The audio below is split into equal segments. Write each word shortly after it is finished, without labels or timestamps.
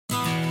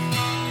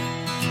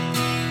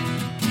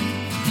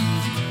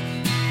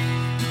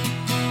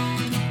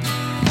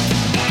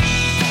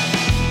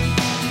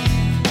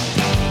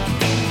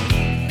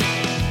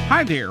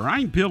Hi there,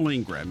 I'm Bill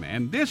Ingram,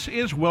 and this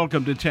is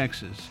Welcome to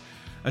Texas,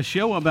 a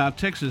show about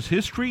Texas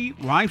history,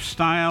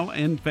 lifestyle,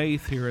 and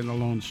faith here in the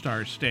Lone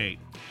Star State.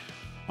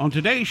 On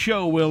today's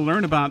show, we'll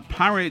learn about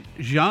pirate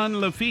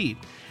Jean Lafitte,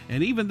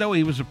 and even though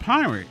he was a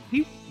pirate,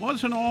 he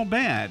wasn't all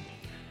bad.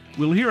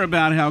 We'll hear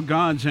about how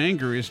God's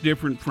anger is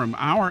different from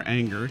our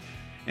anger,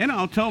 and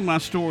I'll tell my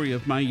story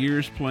of my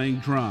years playing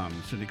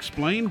drums and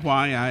explain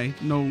why I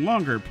no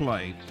longer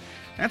play.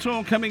 That's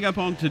all coming up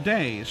on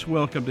today's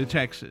Welcome to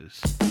Texas.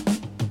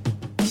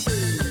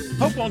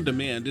 Hope on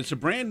Demand is a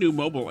brand new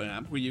mobile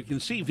app where you can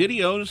see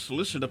videos,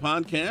 listen to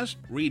podcasts,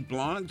 read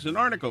blogs, and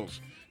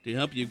articles to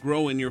help you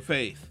grow in your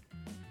faith.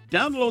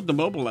 Download the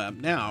mobile app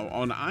now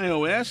on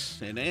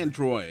iOS and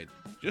Android.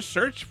 Just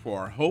search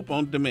for Hope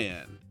on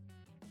Demand.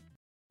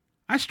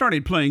 I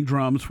started playing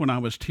drums when I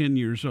was 10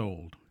 years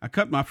old. I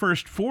cut my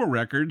first 4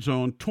 records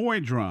on toy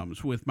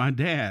drums with my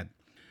dad.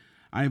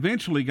 I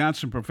eventually got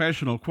some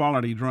professional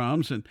quality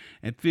drums, and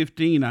at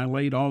 15 I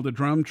laid all the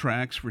drum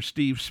tracks for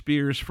Steve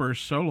Spears'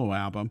 first solo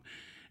album,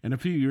 and a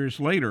few years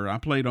later I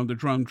played on the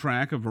drum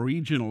track of a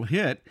regional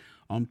hit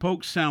on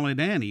Polk Salad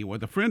Annie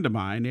with a friend of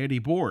mine, Eddie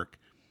Bork.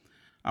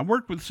 I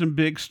worked with some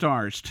big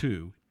stars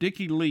too.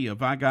 Dickie Lee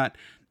of I Got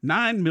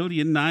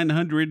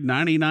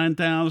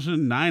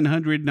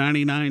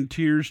 9,999,999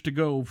 Tears to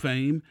Go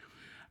fame.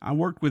 I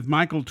worked with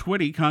Michael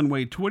Twitty,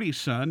 Conway Twitty's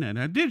son, and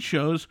I did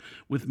shows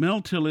with Mel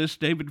Tillis,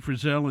 David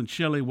Frizzell, and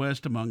Shelley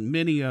West, among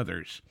many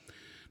others.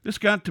 This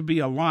got to be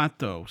a lot,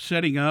 though,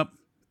 setting up,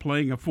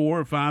 playing a 4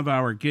 or 5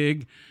 hour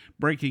gig,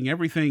 breaking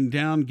everything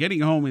down,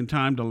 getting home in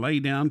time to lay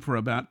down for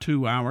about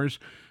 2 hours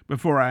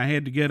before I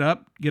had to get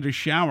up, get a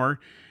shower,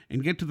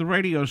 and get to the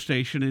radio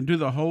station and do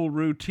the whole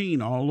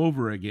routine all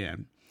over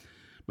again.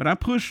 But I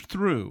pushed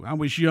through. I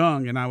was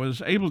young, and I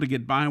was able to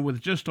get by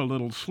with just a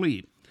little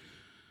sleep.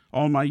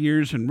 All my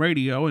years in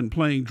radio and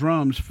playing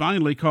drums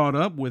finally caught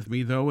up with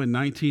me, though, in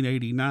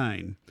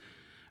 1989.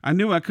 I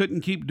knew I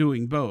couldn't keep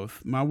doing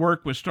both. My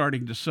work was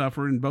starting to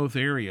suffer in both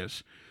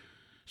areas.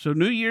 So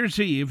New Year's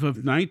Eve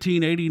of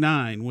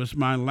 1989 was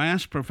my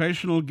last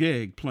professional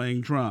gig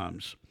playing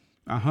drums.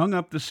 I hung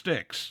up the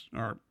sticks,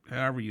 or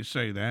however you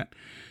say that.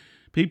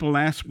 People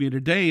ask me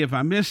today if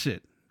I miss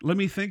it. Let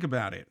me think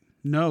about it.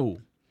 No.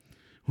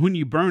 When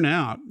you burn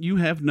out, you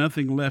have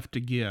nothing left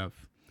to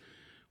give.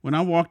 When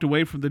I walked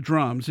away from the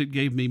drums, it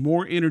gave me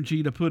more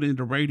energy to put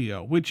into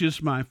radio, which is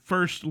my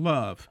first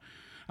love.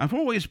 I've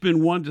always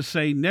been one to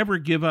say never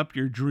give up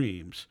your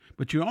dreams,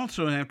 but you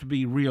also have to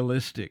be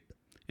realistic,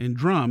 and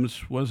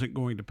drums wasn't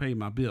going to pay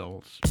my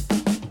bills.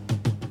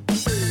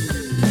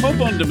 Hope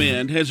on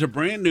Demand has a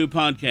brand new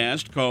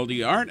podcast called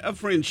The Art of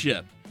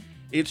Friendship.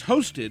 It's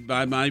hosted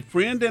by my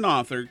friend and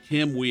author,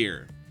 Kim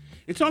Weir.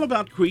 It's all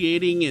about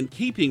creating and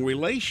keeping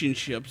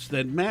relationships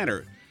that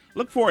matter.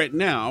 Look for it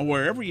now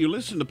wherever you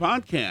listen to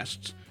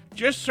podcasts.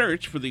 Just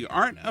search for The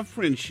Art of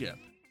Friendship.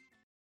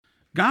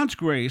 God's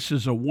grace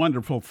is a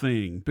wonderful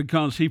thing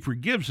because He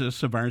forgives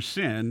us of our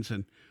sins,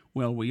 and,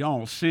 well, we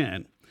all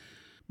sin.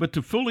 But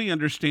to fully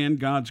understand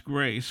God's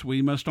grace,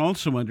 we must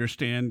also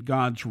understand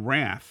God's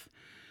wrath.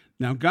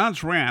 Now,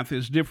 God's wrath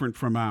is different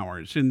from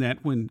ours in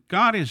that when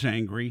God is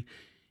angry,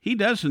 He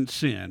doesn't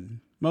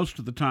sin. Most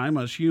of the time,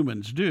 us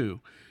humans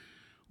do.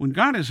 When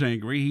God is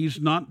angry,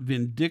 He's not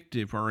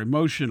vindictive or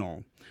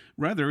emotional.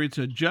 Rather, it's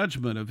a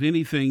judgment of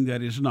anything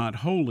that is not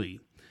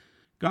holy.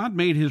 God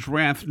made His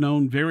wrath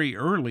known very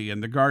early in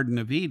the Garden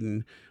of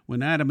Eden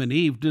when Adam and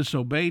Eve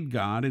disobeyed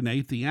God and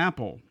ate the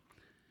apple.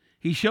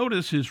 He showed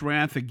us His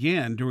wrath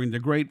again during the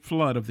great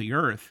flood of the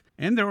earth,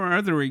 and there are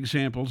other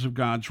examples of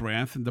God's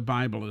wrath in the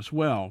Bible as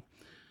well.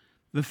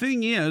 The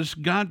thing is,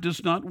 God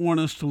does not want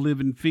us to live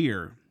in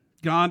fear.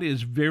 God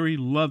is very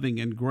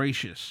loving and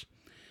gracious.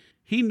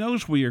 He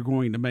knows we are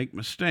going to make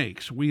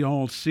mistakes. We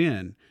all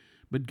sin,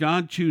 but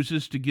God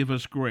chooses to give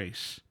us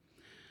grace.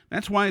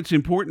 That's why it's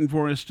important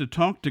for us to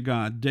talk to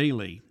God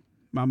daily.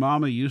 My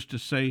mama used to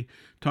say,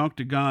 talk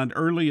to God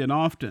early and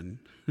often.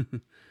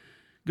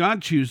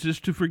 God chooses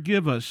to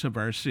forgive us of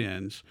our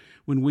sins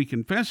when we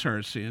confess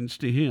our sins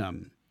to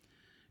Him.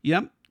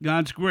 Yep,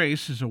 God's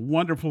grace is a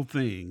wonderful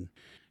thing.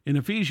 In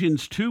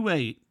Ephesians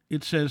 2:8,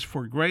 it says,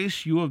 "For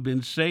grace you have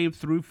been saved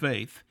through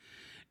faith,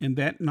 and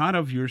that not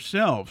of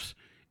yourselves,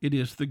 it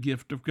is the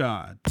gift of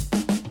God."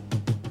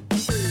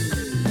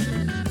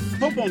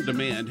 Hope on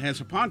Demand has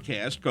a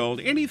podcast called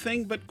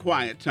Anything But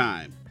Quiet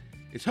Time.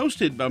 It's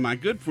hosted by my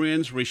good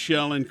friends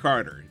Rochelle and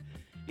Carter.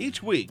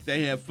 Each week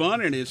they have fun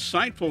and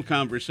insightful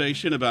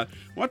conversation about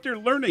what they're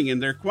learning in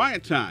their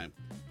quiet time.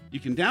 You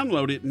can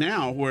download it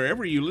now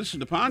wherever you listen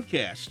to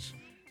podcasts.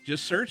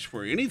 Just search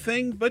for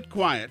Anything But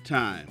Quiet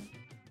Time.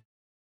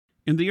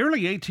 In the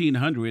early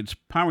 1800s,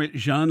 pirate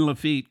Jean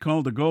Lafitte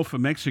called the Gulf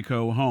of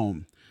Mexico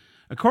home.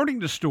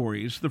 According to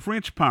stories, the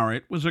French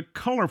pirate was a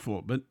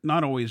colorful but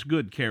not always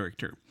good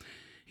character.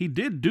 He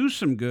did do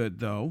some good,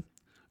 though.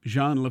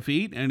 Jean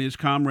Lafitte and his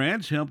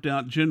comrades helped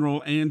out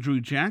General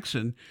Andrew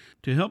Jackson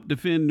to help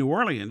defend New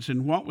Orleans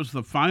in what was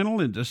the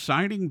final and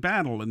deciding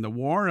battle in the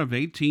War of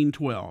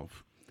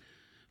 1812.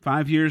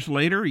 5 years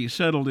later, he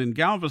settled in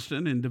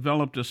Galveston and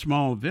developed a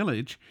small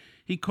village.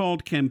 he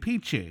called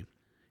Campeche.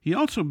 He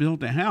also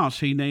built a house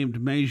he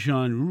named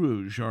Maison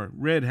Rouge, or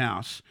Red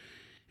House.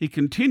 He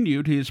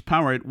continued his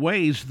pirate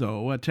ways,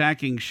 though,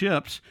 attacking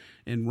ships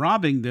and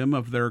robbing them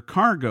of their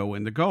cargo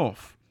in the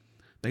Gulf.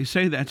 They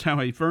say that's how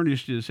he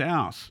furnished his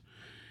house.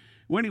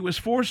 When he was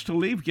forced to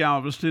leave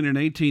Galveston in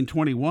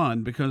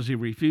 1821 because he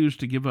refused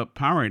to give up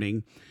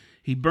pirating,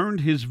 he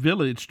burned his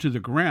village to the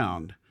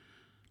ground.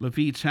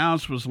 Lafitte's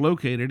house was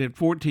located at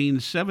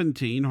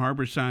 1417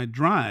 Harborside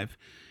Drive,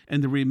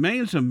 and the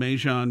remains of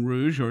Maison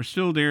Rouge are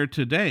still there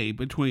today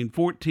between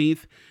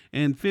 14th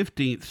and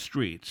 15th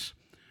Streets.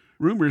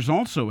 Rumors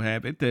also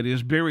have it that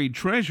his buried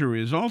treasure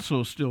is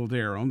also still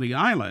there on the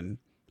island,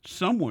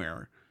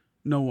 somewhere.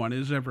 No one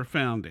has ever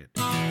found it.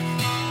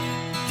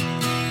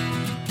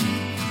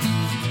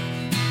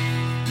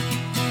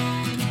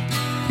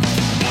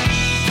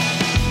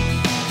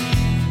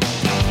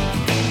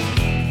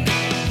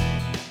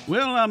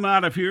 Well, I'm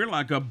out of here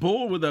like a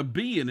bull with a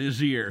bee in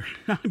his ear.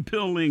 I'm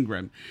Bill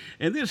Ingram,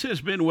 and this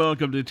has been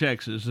Welcome to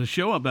Texas, a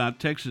show about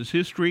Texas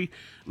history,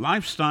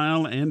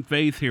 lifestyle, and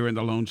faith here in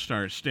the Lone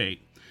Star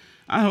State.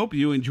 I hope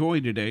you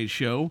enjoyed today's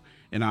show,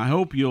 and I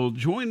hope you'll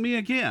join me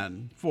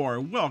again for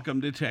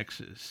Welcome to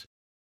Texas.